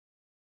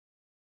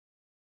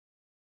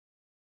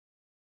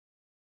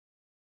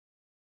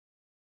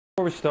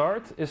Before we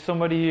start, is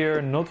somebody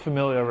here not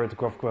familiar with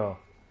GraphQL?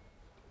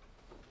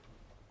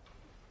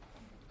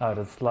 Oh,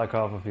 that's like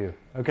half of you.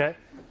 Okay.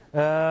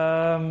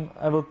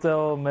 I will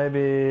tell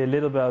maybe a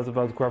little bit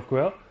about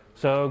GraphQL.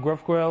 So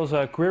GraphQL is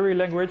a query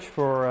language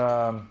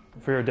for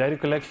your data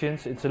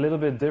collections. It's a little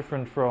bit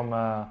different from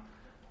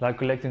like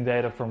collecting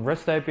data from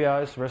REST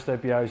APIs. REST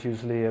APIs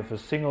usually have a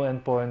single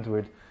endpoint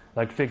with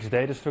like fixed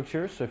data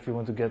structures. So if you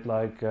want to get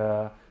like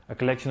a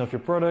collection of your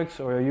products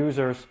or your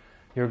users,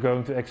 you're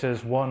going to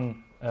access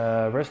one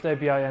REST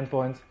API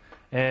endpoint.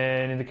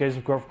 And in the case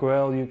of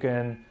GraphQL, you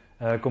can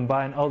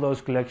combine all those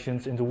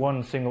collections into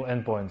one single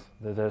endpoint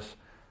that has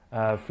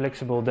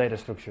flexible data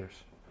structures.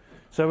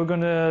 So we're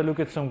going to look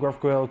at some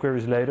GraphQL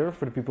queries later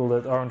for the people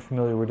that aren't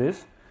familiar with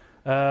this.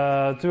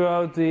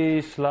 Throughout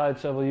the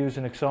slides, I will use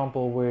an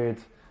example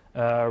with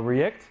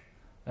React.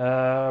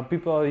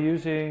 People are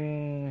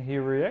using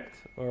here React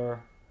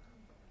or?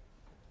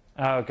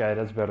 Okay,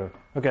 that's better.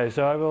 Okay,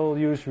 so I will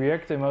use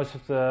React in most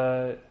of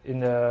the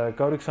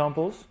code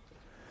examples.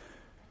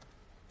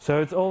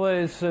 So it's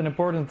always an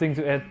important thing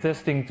to add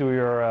testing to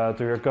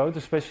your code,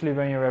 especially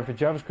when you have a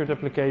JavaScript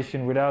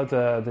application without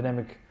a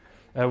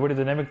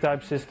dynamic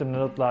type system,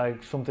 not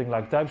like something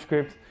like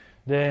TypeScript.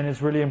 Then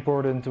it's really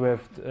important to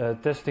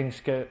have testing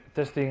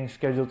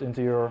scheduled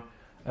into your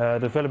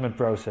development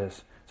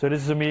process. So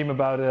this is a meme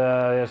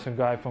about some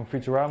guy from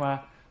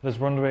Futurama that's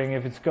wondering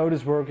if his code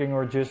is working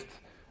or just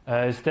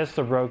his tests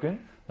are broken.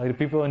 Like the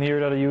people in here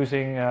that are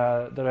using,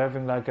 that are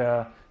having like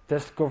a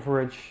test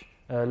coverage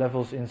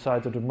levels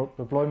inside of the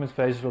deployment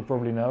phases will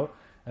probably know.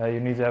 You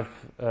need to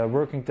have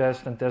working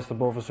tests and tests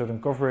above a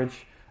certain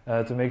coverage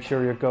to make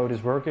sure your code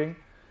is working,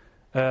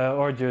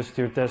 or just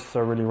your tests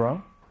are really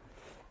wrong.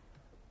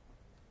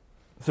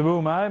 So who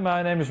am I?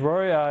 My name is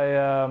Roy.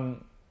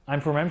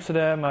 I'm from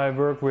Amsterdam. I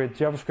work with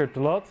JavaScript a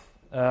lot,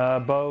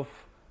 both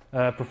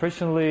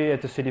professionally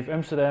at the city of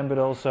Amsterdam, but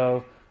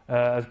also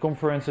at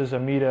conferences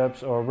and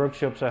meetups or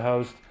workshops I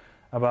host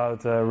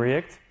about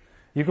React.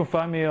 You can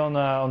find me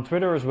on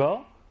Twitter as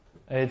well.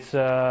 It's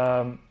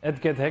at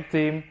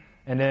GetHackTeam,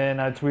 and then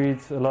I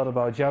tweet a lot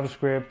about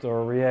JavaScript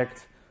or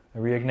React,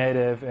 React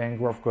Native, and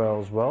GraphQL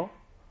as well.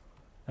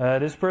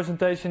 This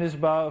presentation is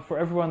about for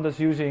everyone that's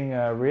using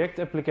React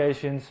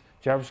applications,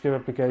 JavaScript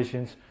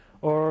applications,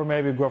 or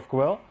maybe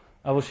GraphQL.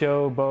 I will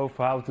show both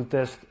how to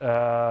test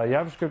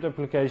JavaScript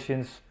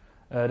applications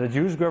that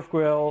use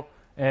GraphQL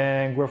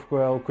and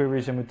GraphQL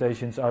queries and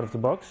mutations out of the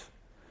box.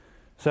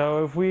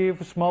 So if we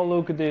have a small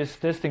look at this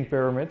testing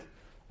pyramid,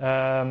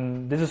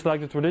 this is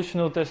like the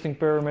traditional testing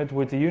pyramid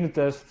with the unit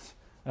tests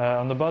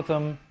on the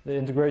bottom, the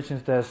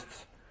integrations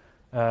tests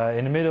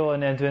in the middle,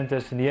 and end-to-end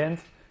tests in the end.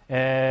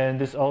 And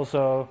this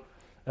also,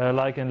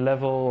 like in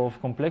level of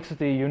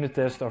complexity, unit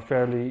tests are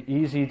fairly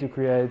easy to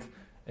create.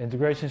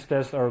 Integrations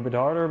tests are a bit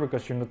harder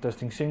because you're not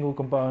testing single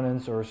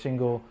components or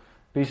single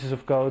pieces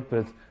of code,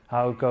 but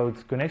how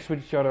code connects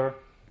with each other.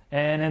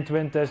 And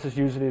end-to-end test is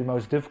usually the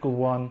most difficult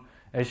one,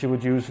 as you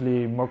would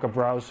usually mock a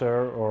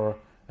browser or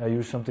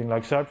use something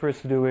like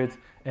Cypress to do it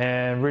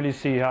and really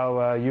see how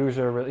a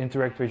user will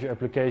interact with your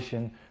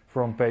application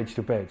from page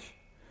to page.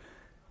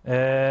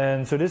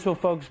 And so this will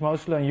focus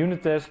mostly on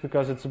unit tests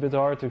because it's a bit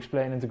hard to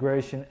explain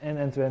integration and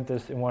end-to-end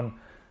test in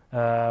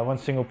one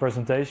single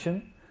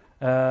presentation.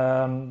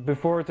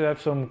 Before we have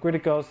some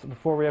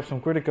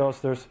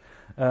criticals, there's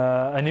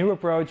a new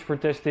approach for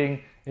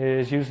testing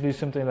is usually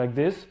something like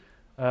this.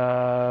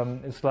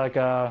 It's like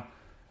a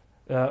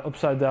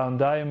upside down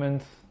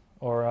diamond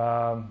or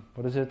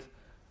what is it?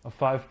 A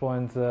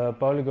 5-point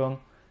polygon.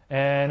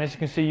 And as you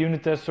can see,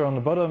 unit tests are on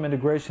the bottom,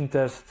 integration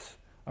tests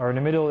are in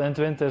the middle,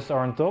 end-to-end tests are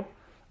on top,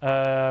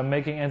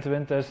 making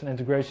end-to-end tests and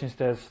integrations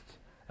tests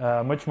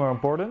much more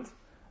important.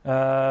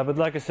 But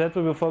like I said,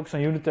 we will focus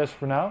on unit tests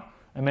for now,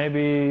 and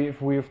maybe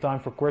if we have time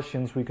for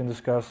questions, we can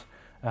discuss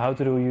how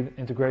to do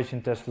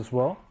integration tests as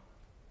well.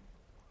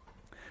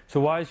 So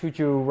why should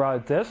you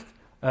write a test?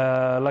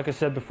 Like I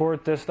said before,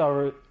 tests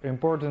are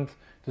important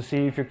to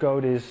see if your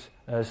code is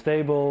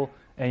stable,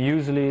 and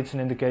usually it's an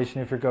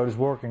indication if your code is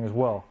working as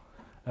well.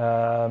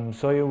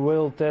 So you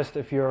will test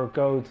if your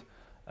code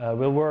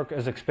will work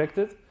as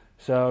expected.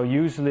 So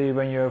usually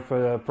when you have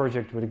a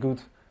project with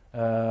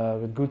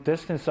good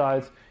test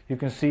inside, you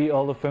can see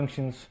all the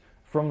functions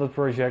from the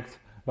project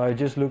by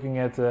just looking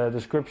at the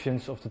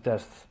descriptions of the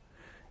tests.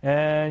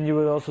 And you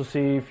will also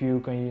see if you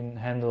can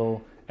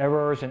handle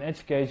errors and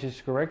edge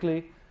cases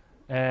correctly.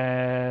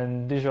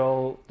 And this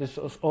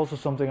is also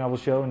something I will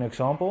show in an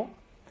example.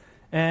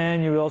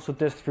 And you will also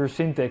test if your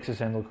syntax is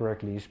handled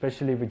correctly,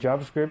 especially with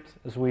JavaScript,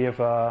 as we have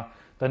a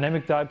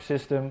dynamic type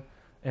system.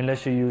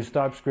 Unless you use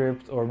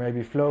TypeScript or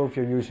maybe Flow if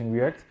you're using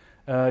React,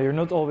 you're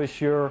not always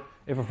sure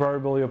if a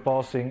variable you're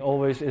passing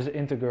always is an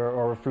integer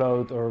or a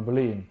float or a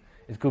boolean.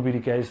 It could be the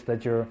case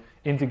that your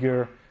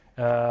integer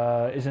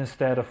is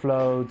instead a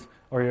float,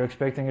 or you're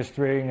expecting a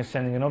string and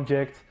sending an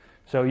object.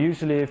 So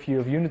usually if you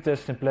have unit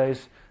tests in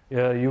place,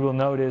 you will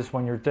notice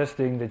when you're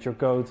testing that your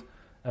code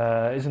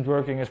isn't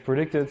working as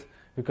predicted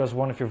because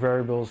one of your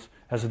variables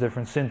has a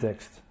different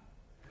syntax.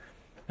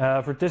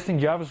 For testing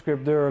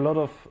JavaScript, there are a lot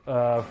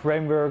of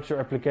frameworks or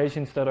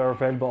applications that are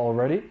available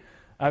already.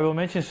 I will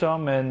mention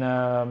some,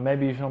 and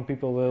maybe some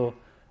people will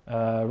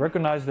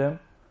recognize them.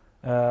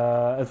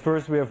 At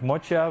first we have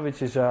Mocha,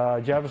 which is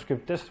a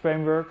JavaScript test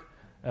framework.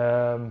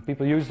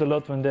 People use it a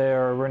lot when they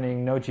are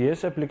running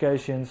Node.js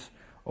applications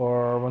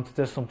or want to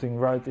test something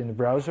right in the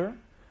browser.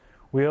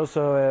 We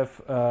also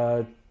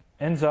have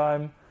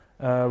Enzyme,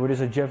 which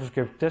is a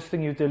JavaScript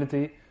testing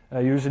utility,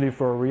 usually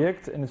for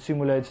React, and it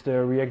simulates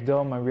the React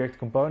DOM and React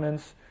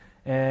components.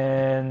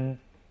 And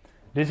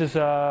this is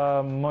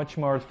a much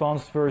more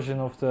advanced version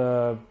of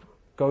the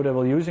code I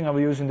will be using. I will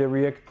be using the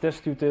React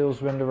test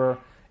utils when they were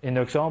in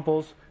the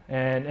examples,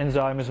 and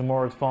Enzyme is a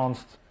more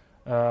advanced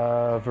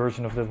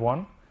version of that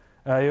one.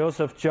 You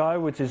also have Chai,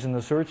 which is an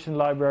assertion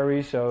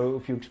library, so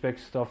if you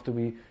expect stuff to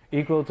be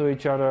equal to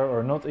each other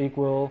or not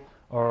equal,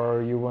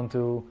 or you want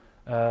to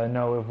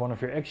know if one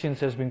of your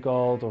actions has been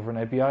called or if an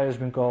API has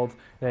been called,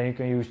 then you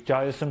can use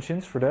Chai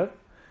assumptions for that.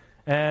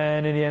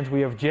 And in the end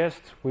we have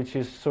Jest, which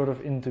is sort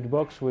of into the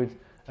box with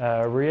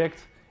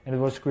React, and it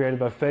was created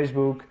by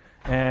Facebook,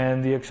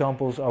 and the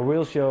examples I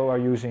will show are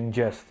using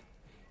Jest.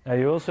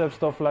 You also have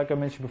stuff like I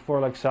mentioned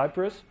before, like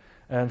Cypress,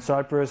 and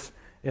Cypress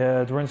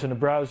it runs in the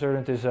browser,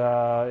 and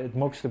it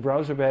mocks the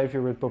browser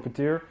behavior with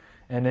Puppeteer,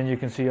 and then you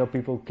can see how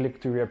people click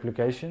to your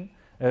application.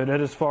 That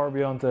is far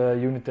beyond the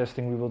unit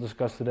testing we will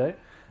discuss today,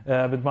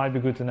 but it might be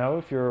good to know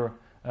if you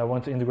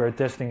want to integrate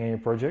testing in your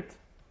project.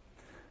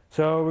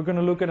 So we're going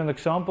to look at an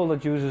example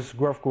that uses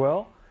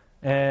GraphQL,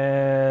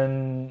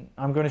 and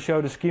I'm going to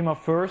show the schema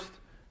first.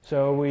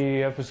 So we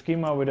have a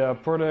schema with a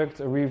product,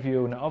 a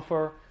review, and an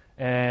offer,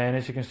 and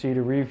as you can see,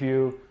 the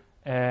review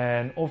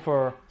and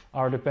offer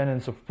are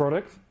dependents of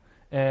product.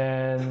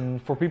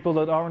 And for people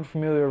that aren't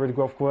familiar with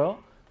GraphQL,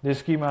 this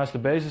schema is the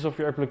basis of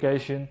your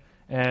application,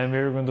 and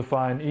we're going to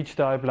define each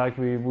type like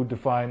we would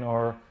define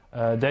our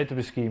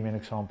database scheme in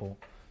example.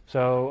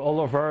 So all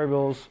our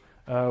variables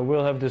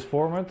will have this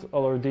format.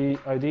 All our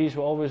IDs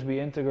will always be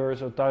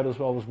integers, our titles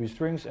will always be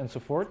strings, and so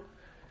forth.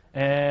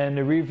 And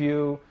the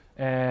review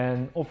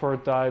and offer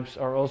types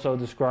are also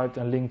described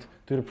and linked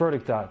to the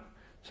product type.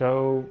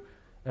 So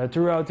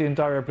throughout the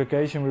entire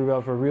application we will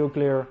have a real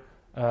clear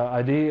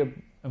ID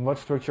and what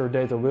structure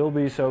data will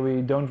be, so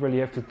we don't really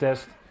have to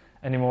test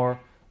anymore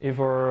if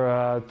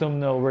our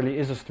thumbnail really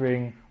is a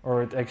string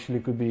or it actually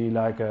could be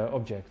like an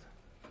object.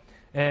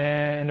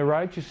 And on the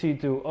right you see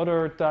two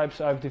other types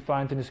I've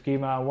defined in the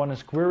schema. One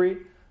is query.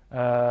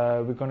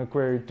 We're going to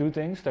query two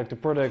things, like the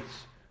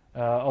products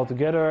all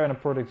together and a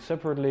product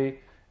separately,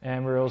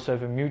 and we also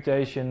have a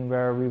mutation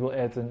where we will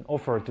add an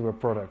offer to a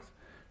product.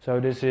 So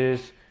this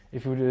is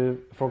if you do,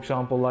 for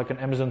example, like an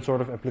Amazon sort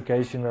of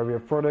application where we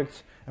have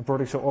products and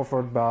products are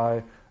offered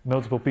by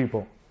multiple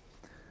people.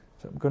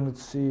 So I'm going to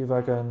see if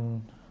I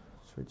can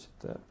switch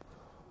the tab.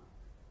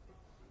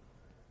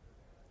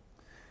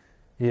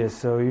 Yes,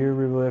 so here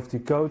we will have the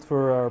code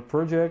for our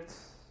project,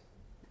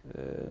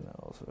 and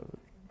also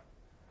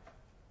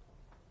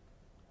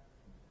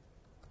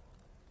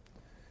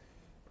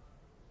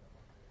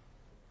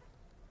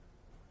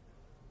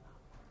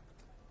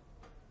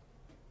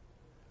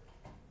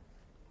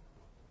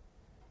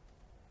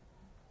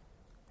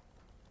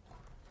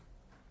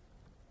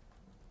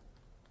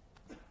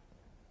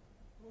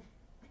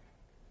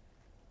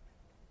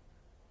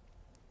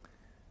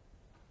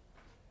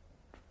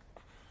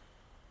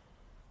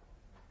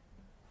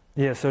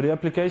yeah, so the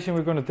application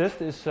we're going to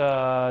test is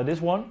this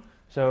one.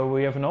 So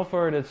we have an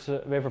offer,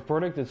 we have a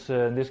product, it's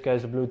in this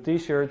case a blue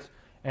t-shirt,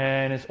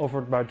 and it's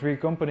offered by 3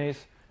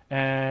 companies,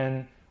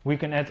 and we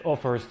can add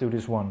offers to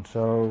this one.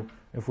 So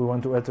if we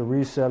want to add a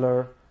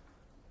reseller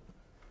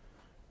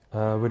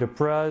with a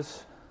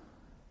price,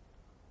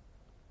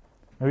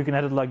 and we can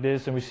add it like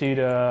this, and we see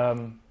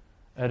the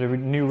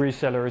new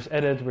reseller is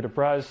added with a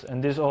price,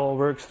 and this all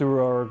works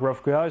through our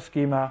GraphQL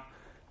schema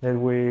that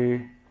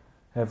we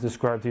have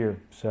described here.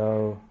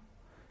 So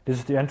this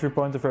is the entry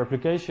point of our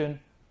application,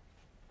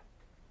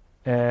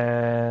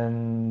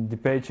 and the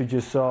page you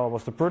just saw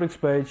was the products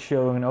page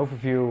showing an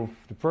overview of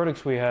the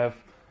products we have,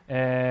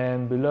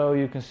 and below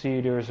you can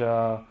see there's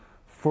a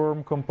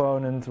form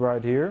component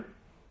right here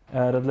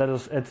that let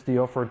us add the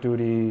offer to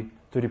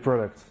the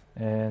product,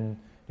 and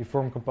the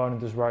form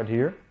component is right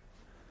here.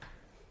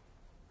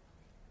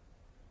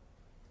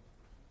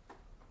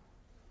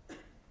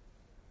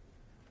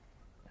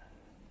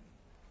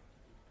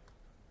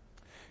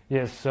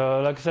 Yes,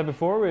 so like I said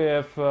before, we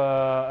have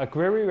a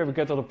query where we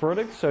get all the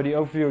products. So the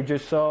overview you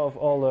just saw of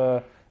all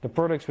the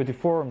products with the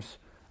forms,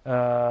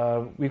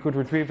 we could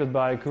retrieve it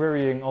by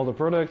querying all the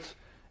products.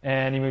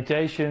 And the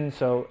mutation,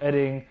 so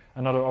adding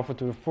another offer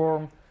to the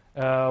form,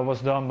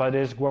 was done by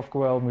this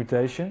GraphQL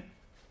mutation.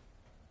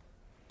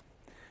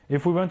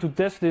 If we want to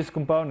test this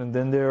component,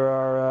 then there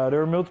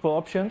are multiple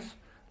options.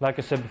 Like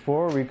I said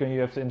before, you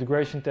have the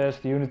integration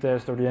test, the unit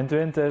test, or the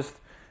end-to-end test.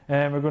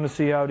 And we're going to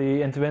see how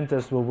the end-to-end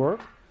test will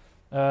work.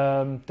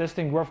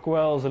 Testing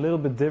GraphQL is a little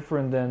bit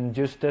different than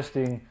just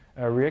testing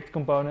React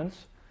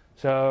components.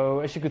 So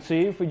as you could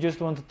see, if we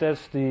just want to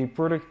test the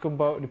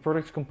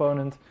products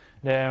component,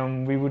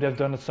 then we would have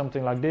done it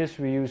something like this.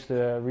 We use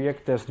the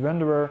React test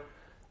renderer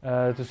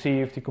to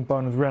see if the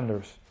component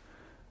renders.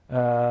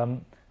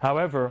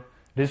 However,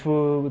 this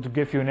will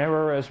give you an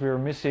error as we are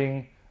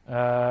missing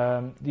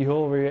the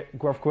whole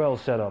GraphQL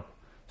setup.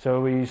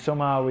 So we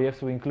have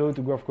to include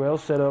the GraphQL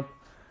setup,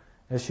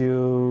 as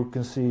you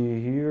can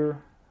see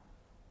here.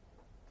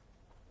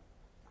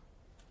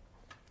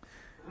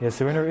 Yeah,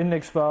 so in our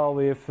index file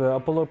we have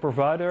Apollo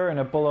provider, and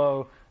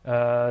Apollo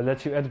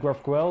lets you add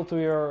GraphQL to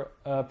your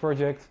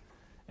project.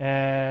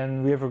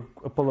 And we have a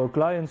Apollo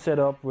client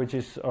setup, which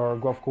is our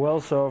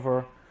GraphQL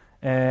server.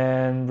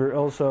 And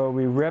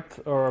we wrapped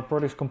our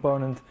products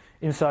component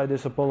inside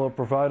this Apollo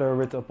provider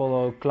with the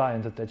Apollo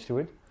client attached to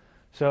it.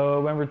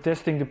 So when we're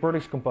testing the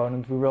products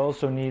component, we will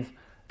also need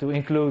to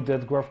include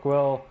that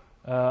GraphQL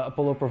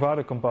Apollo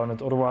provider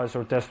component, otherwise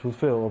our test would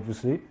fail,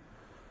 obviously.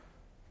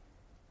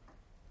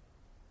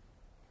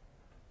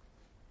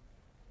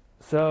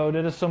 So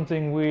that is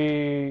something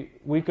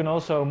we can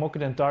also mock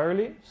it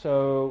entirely.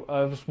 So I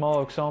have a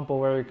small example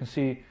where you can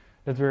see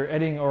that we're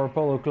adding our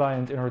Apollo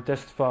client in our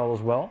test file as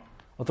well,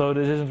 although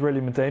this isn't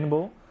really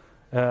maintainable.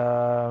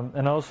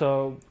 And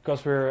also,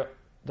 because we're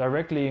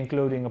directly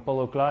including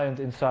Apollo client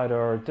inside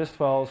our test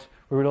files,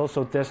 we will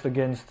also test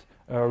against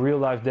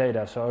real-life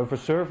data. So if a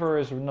server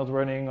is not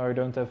running or you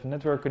don't have a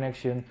network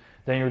connection,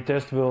 then your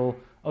test will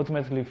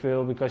automatically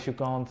fail because you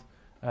can't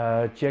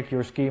check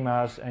your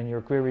schemas and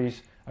your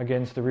queries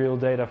against the real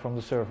data from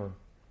the server.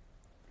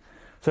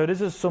 So this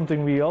is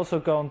something we also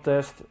can't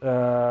test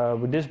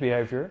with this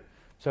behavior.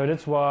 So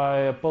that's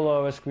why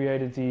Apollo has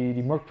created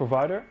the mock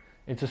provider.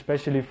 It's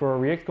especially for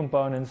React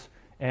components,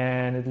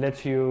 and it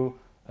lets you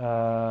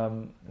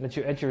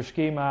add your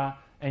schema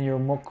and your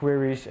mock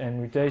queries and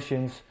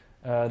mutations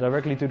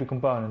directly to the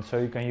components, so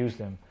you can use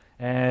them.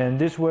 And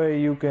this way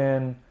you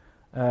can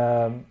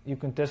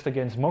test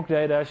against mock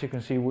data. As you can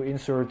see, we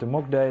insert the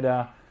mock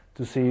data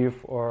to see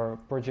if our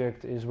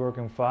project is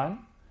working fine.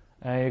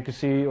 And you can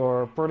see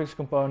our products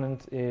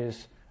component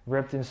is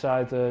wrapped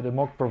inside the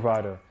mock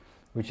provider,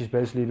 which is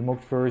basically the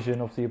mocked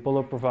version of the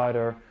Apollo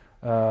provider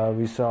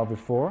we saw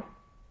before.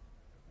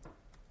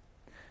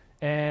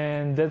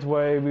 And that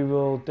way we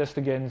will test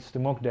against the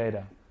mock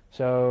data.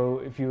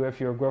 So if you have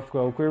your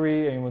GraphQL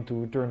query and you want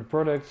to return the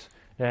products,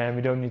 then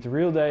we don't need the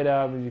real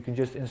data, but you can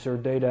just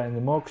insert data in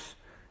the mocks.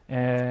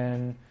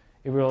 And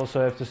it will also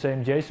have the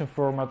same JSON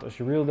format as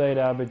your real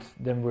data, but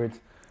then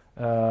with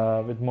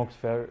mocked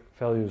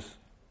values.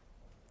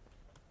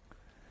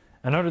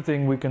 Another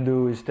thing we can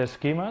do is test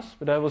schemas,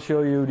 but I will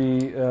show you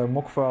the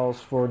mock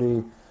files for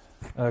the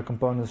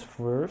components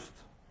first.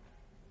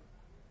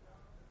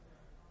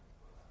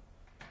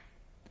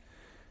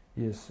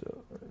 Yes,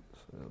 so it's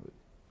a little bit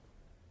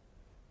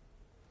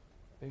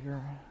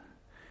bigger.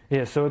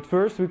 Yeah, so at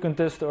first we can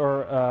test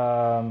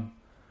our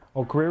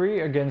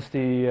query against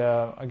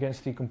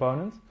the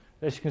component.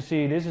 As you can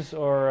see, this is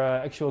our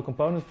actual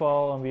component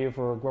file, and we have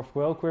our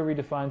GraphQL query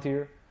defined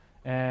here.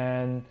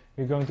 And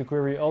we're going to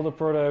query all the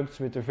products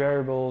with the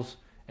variables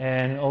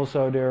and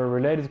also their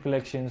related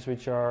collections,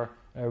 which are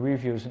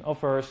reviews and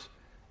offers.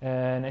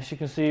 And as you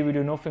can see, we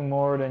do nothing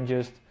more than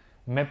just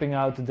mapping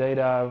out the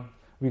data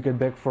we get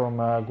back from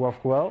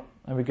GraphQL,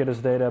 and we get this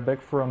data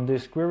back from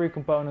this query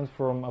component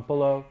from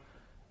Apollo,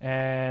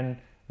 and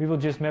we will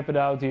just map it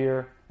out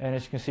here. And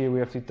as you can see, we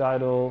have the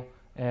title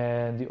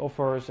and the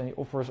offers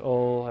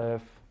all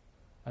have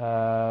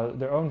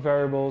their own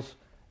variables,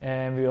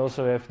 and we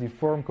also have the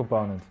form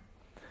component.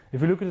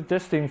 If you look at the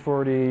testing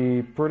for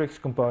the products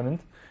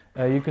component,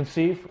 you can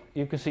see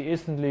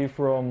instantly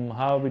from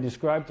how we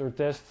described our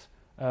tests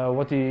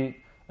what the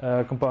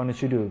component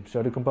should do.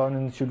 So the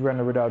component should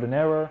render without an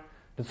error.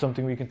 That's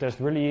something we can test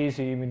really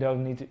easy. We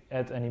don't need to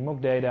add any mock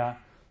data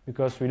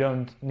because we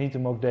don't need the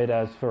mock data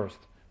at first,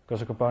 because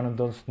the component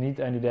doesn't need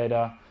any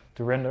data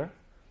to render.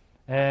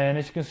 And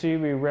as you can see,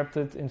 we wrapped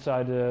it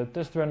inside the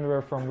test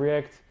renderer from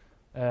React.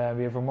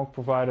 We have a mock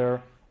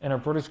provider and our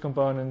products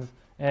component,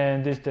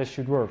 and this test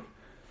should work.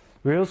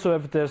 We also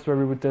have a test where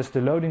we would test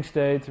the loading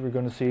state. We're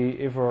going to see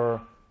if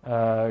our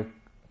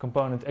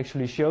component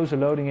actually shows a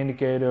loading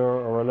indicator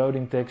or a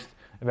loading text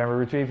when we're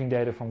retrieving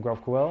data from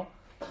GraphQL.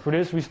 For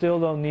this, we still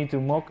don't need to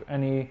mock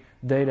any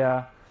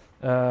data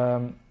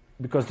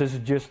because this is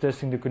just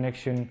testing the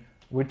connection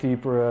with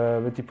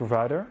the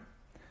provider.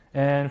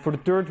 And for the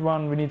third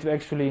one, we need to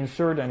actually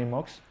insert any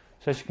mocks.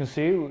 So as you can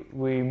see,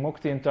 we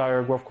mock the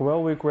entire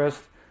GraphQL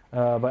request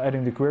by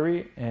adding the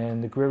query,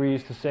 and the query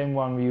is the same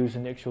one we use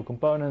in the actual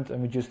component,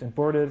 and we just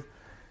import it.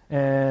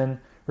 And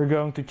we're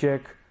going to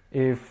check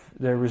if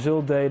the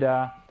result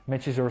data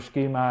matches our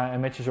schema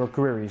and matches our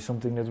query,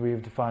 something that we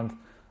have defined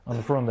on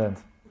the front end.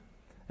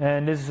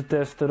 And this is a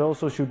test that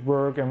also should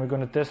work, and we're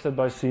going to test it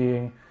by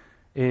seeing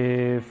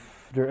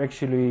if there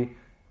actually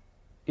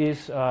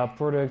is a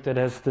product that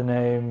has the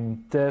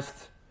name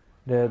test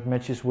that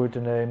matches with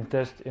the name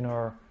test in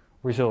our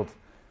result.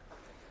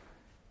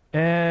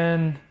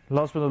 And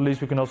last but not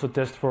least, we can also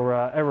test for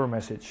error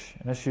message.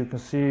 And as you can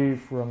see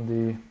from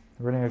the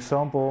running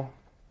example,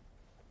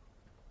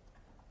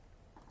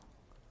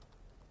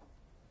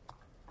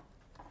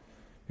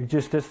 We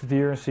just test it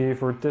here and see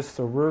if our tests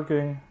are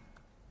working.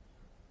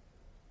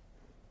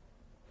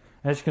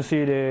 As you can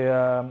see,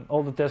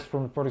 all the tests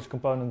from the products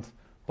component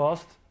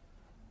passed.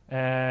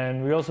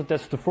 And we also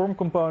tested the form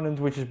component,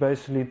 which is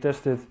basically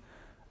tested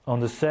on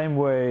the same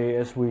way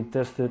as we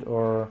tested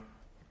our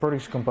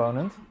products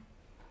component.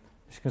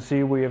 As you can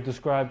see, we have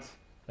described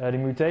the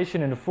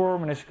mutation in the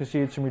form, and as you can see,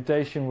 it's a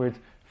mutation with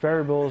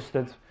variables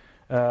that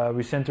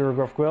we send to our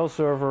GraphQL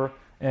server,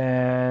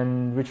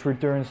 and which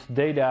returns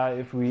data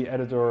if we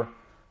edit our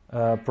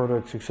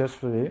product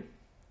successfully.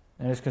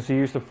 And as you can see,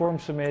 here's the form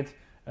submit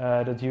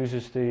that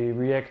uses the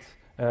React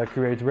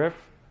create ref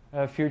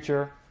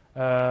feature,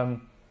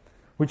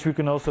 which we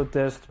can also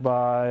test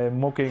by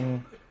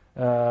mocking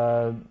those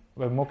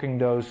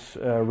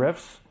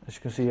refs. As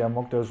you can see, I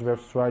mock those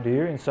refs right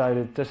here inside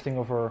the testing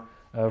of our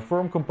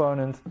form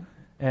component,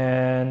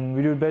 and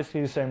we do it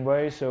basically the same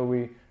way. So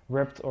we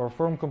wrapped our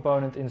form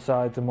component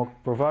inside the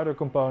mock provider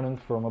component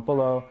from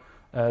Apollo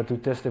to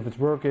test if it's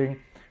working.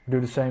 We do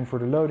the same for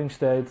the loading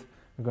state.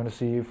 We're going to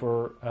see if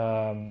our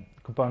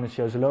component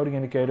shows a loading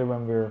indicator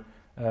when we're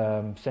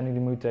sending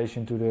the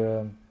mutation to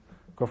the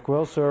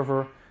GraphQL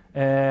server.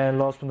 And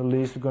last but not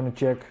least, we're going to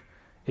check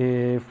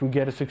if we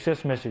get a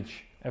success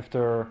message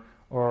after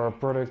our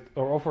product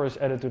or offer is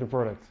added to the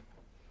product.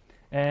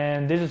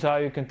 And this is how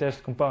you can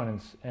test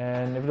components.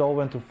 And if it all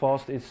went too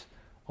fast, it's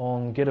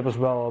on GitHub as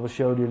well. I will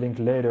show you a link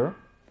later.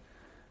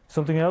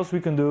 Something else we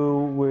can do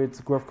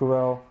with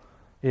GraphQL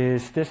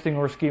is testing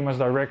our schemas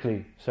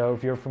directly. So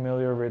if you're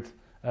familiar with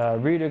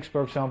Redux,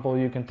 for example,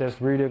 you can test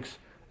Redux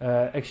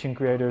action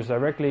creators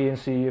directly and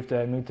see if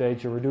they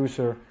mutate your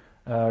reducer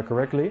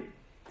correctly.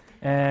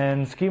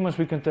 And schemas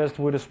we can test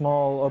with a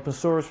small open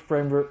source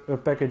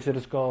framework package that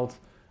is called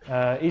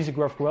Easy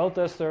GraphQL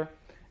Tester.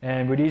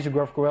 And with Easy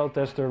GraphQL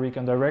Tester, we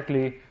can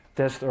directly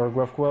test our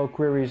GraphQL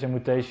queries and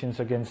mutations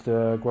against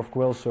the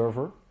GraphQL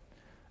server.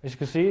 As you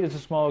can see, it's a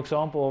small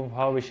example of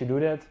how we should do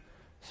that.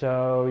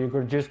 So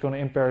you're just going to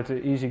import the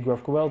Easy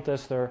GraphQL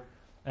Tester,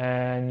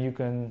 and you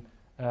can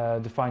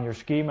define your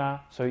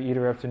schema. So you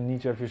either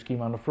need to have your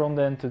schema on the front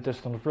end to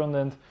test on the front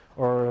end,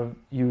 or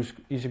use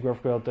Easy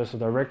GraphQL Tester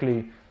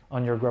directly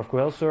on your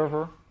GraphQL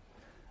server.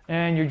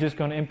 And you're just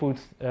going to input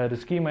the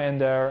schema in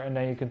there, and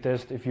then you can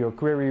test if your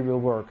query will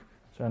work.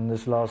 So in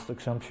this last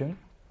assumption.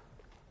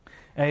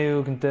 And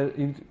you can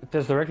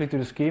test directly to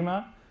the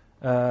schema.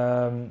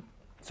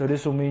 So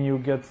this will mean you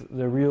get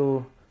the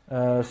real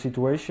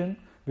situation,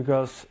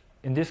 because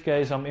in this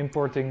case I'm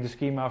importing the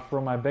schema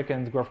from my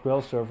backend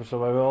GraphQL server,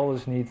 so I will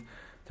always need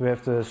to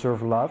have the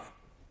server live.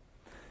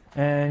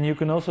 And you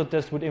can also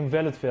test with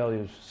invalid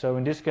values. So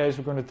in this case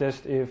we're going to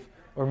test if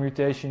our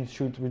mutation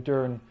should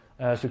return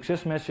a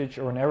success message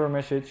or an error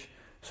message.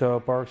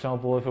 So for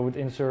example, if I would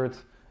insert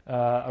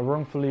a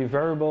wrongfully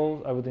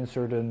variable, I would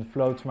insert a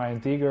float to my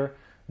integer,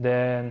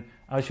 then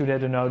I should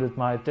have to know that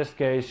my test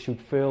case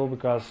should fail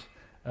because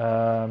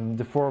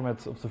the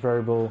format of the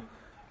variable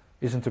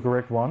isn't the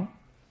correct one.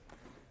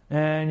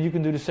 And you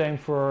can do the same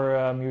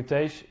for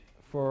mutation,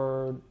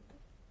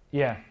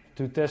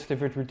 to test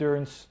if it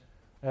returns.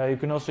 You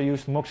can also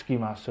use mock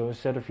schemas. So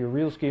instead of your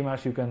real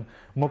schemas, you can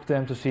mock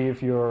them to see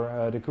if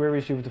the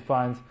queries you've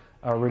defined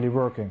are really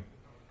working.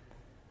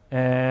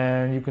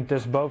 And you can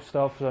test both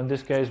stuff. So in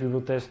this case, we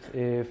will test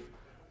if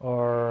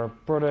our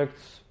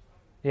products,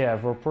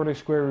 if our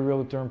products query will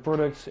return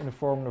products in the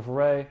form of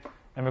array,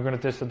 and we're going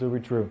to test that to be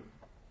true.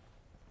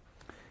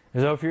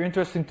 And so if you're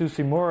interested to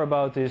see more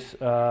about this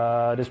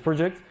this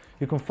project,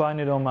 you can find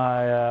it on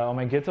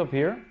my GitHub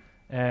here,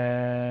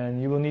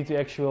 and you will need the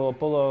actual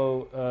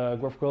Apollo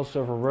GraphQL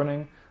server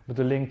running, but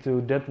the link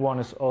to that one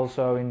is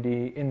also in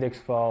the index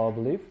file, I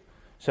believe.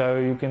 So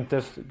you can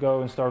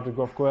go and start with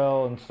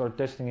GraphQL and start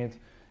testing it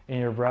in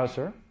your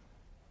browser.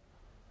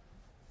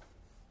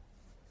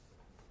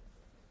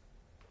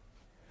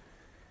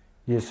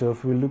 So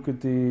if we look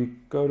at the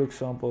code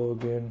example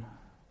again,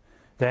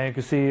 then you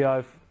can see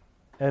I've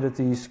added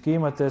the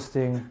schema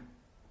testing.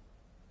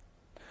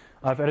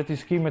 I've added the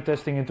schema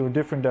testing into a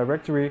different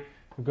directory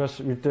because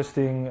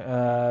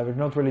we're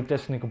not really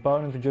testing the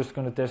component, we're just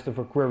going to test if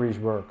our queries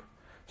work.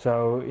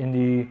 So in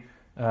the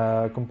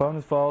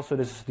component file, so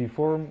this is the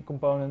form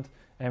component,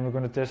 and we're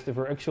going to test if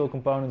our actual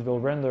component will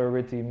render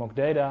with the mock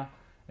data.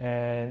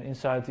 And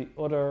inside the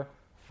other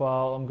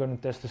file, I'm going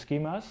to test the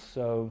schemas.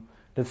 So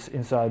that's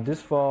inside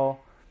this file.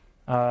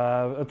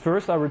 At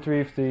first, I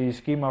retrieved the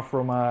schema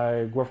from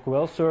my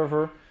GraphQL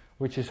server,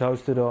 which is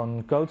hosted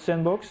on Code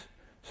Sandbox.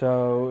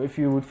 So if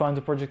you would find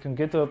the project on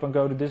GitHub and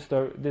go to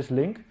this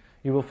link,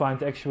 you will find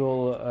the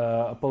actual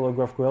Apollo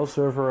GraphQL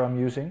server I'm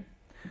using.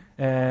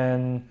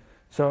 And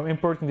so I'm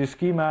importing the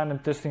schema and I'm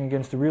testing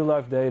against the real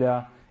life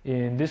data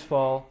in this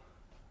file,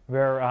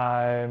 where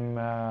I'm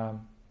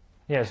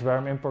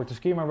import the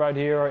schema right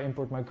here. I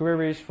import my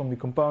queries from the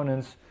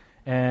components,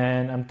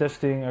 and I'm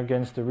testing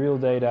against the real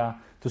data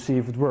to see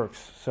if it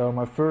works. So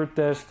my third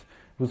test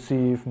will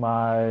see if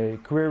my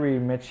query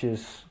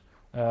matches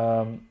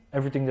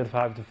everything that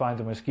I've defined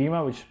in my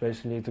schema, which is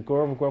basically the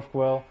core of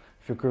GraphQL.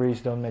 If your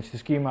queries don't match the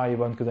schema, you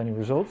won't get any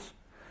results.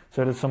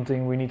 So that's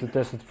something we need to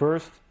test at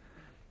first.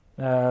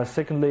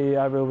 Secondly,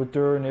 I will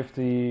return if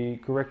the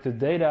corrected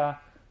data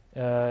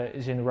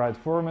is in the right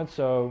format.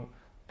 So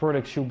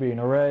product should be an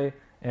array,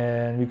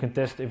 and we can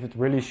test if it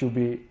really should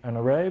be an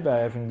array by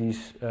having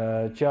these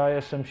GI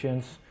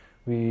assumptions.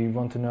 We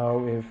want to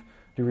know if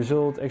the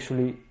result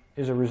actually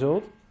is a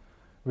result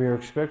we are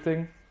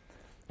expecting.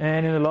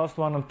 And in the last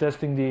one, I'm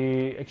testing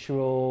the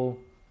actual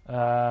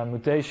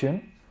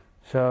mutation.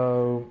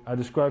 So I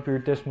describe here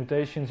test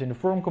mutations in the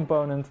form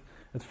component.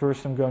 At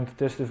first, I'm going to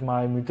test if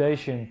my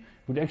mutation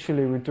would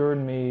actually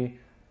return me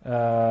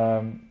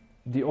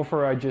the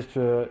offer I just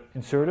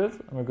inserted.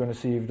 And we're going to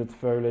see if that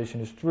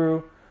violation is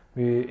true.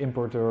 We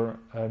import our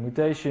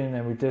mutation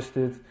and we test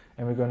it,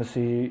 and we're going to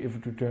see if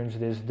it returns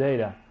this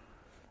data.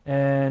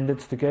 And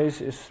that's the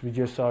case, as we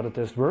just saw the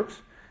test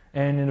works.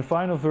 And in the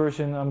final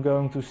version, I'm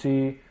going to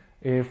see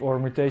if our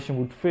mutation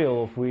would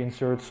fail if we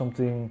insert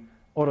something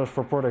other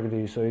for product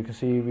ID. So you can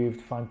see we've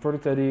defined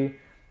product ID.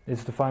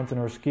 It's defined in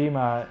our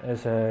schema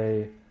as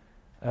an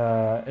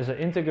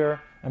integer,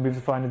 and we've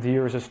defined it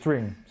here as a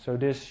string. So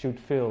this should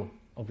fail,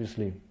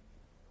 obviously.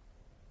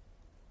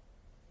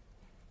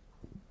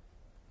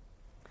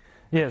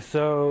 Yes,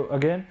 so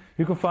again,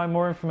 you can find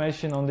more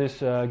information on this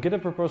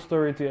GitHub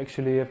repository to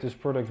actually have this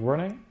product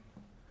running.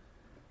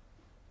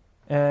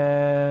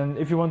 And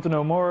if you want to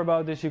know more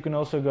about this, you can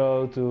also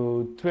go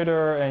to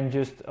Twitter and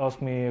just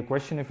ask me a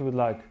question if you would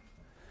like.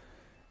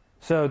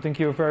 So thank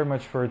you very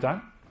much for your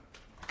time.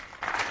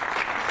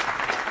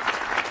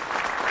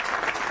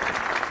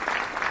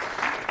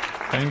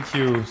 Thank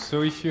you.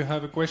 So if you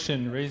have a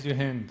question, raise your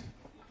hand.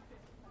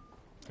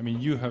 I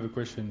mean, you have a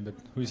question, but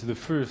who is the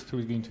first who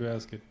is going to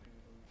ask it?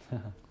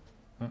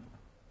 Huh?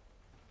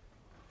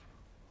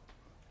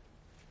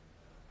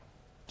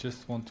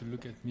 Just want to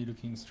look at me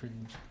looking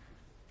strange.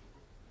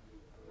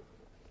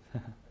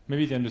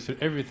 Maybe they understood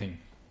everything.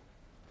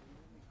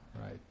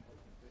 Right.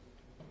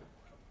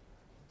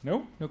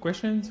 No? No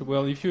questions?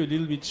 Well, if you're a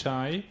little bit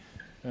shy,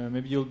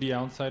 maybe you'll be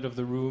outside of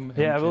the room.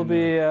 Yeah, I will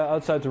be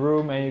outside the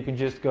room, and you can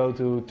just go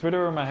to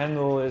Twitter. My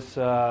handle is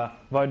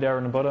right there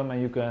on the bottom,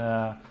 and you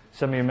can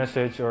send me a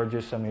message or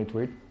just send me a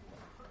tweet.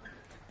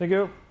 Thank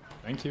you.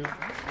 Thank you.